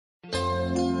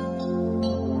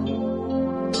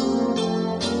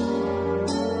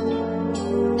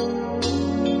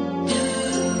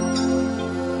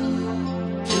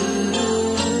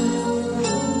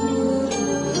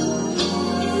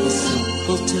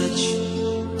touch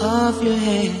of your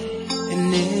hand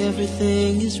and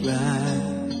everything is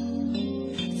right.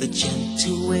 The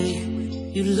gentle way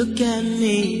you look at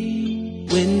me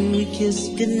when we kiss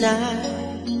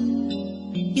goodnight.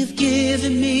 You've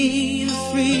given me the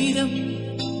freedom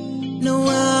no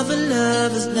other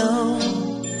love has known.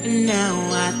 And now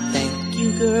I thank you,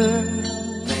 girl.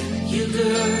 Thank you,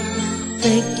 girl.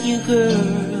 Thank you, girl.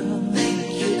 Thank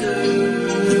you,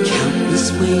 girl. The countless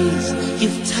ways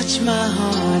you've touched my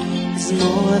heart is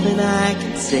more than I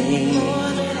can say.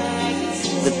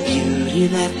 The beauty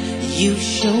that you've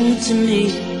shown to me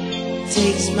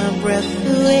takes my breath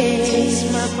away.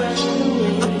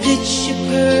 A picture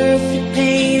perfect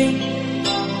painting,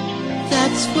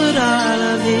 that's what our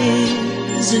love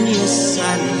is. And yes,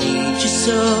 I need you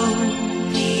so,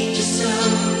 need you so.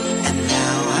 And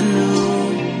now I know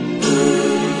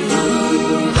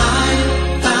I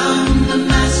found the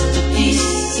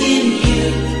masterpiece in you.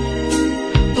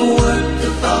 The work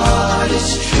of art is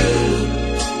true,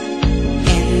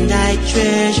 and I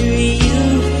treasure you,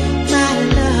 my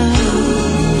love.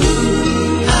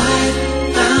 I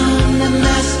found the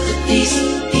masterpiece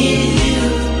in you.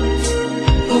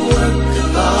 The work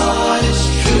of art is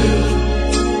true,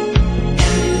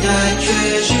 and I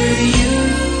treasure you.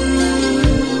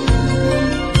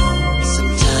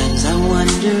 Sometimes I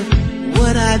wonder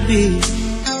what I'd be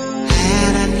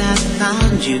had I not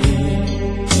found you.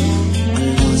 A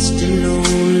lost and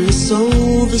lonely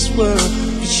soul, this world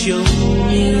could show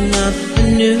me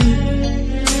nothing new.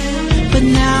 But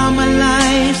now my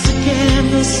life's a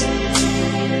canvas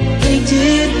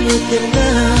painted with the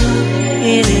love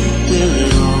in it. Will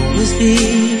always be,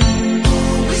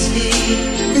 always be.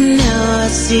 And now I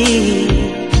see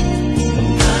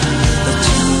the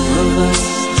two of us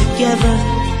together.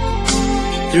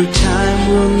 Through time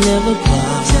we'll never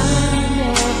part.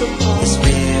 This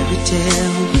fairy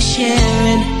tale we're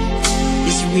sharing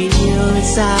is real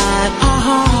inside our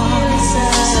hearts.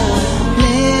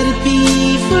 Let it be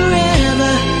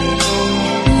forever,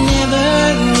 never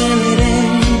will it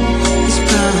end. This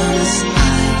promise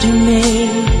I do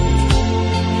make,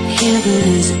 heaven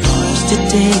is ours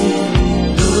today.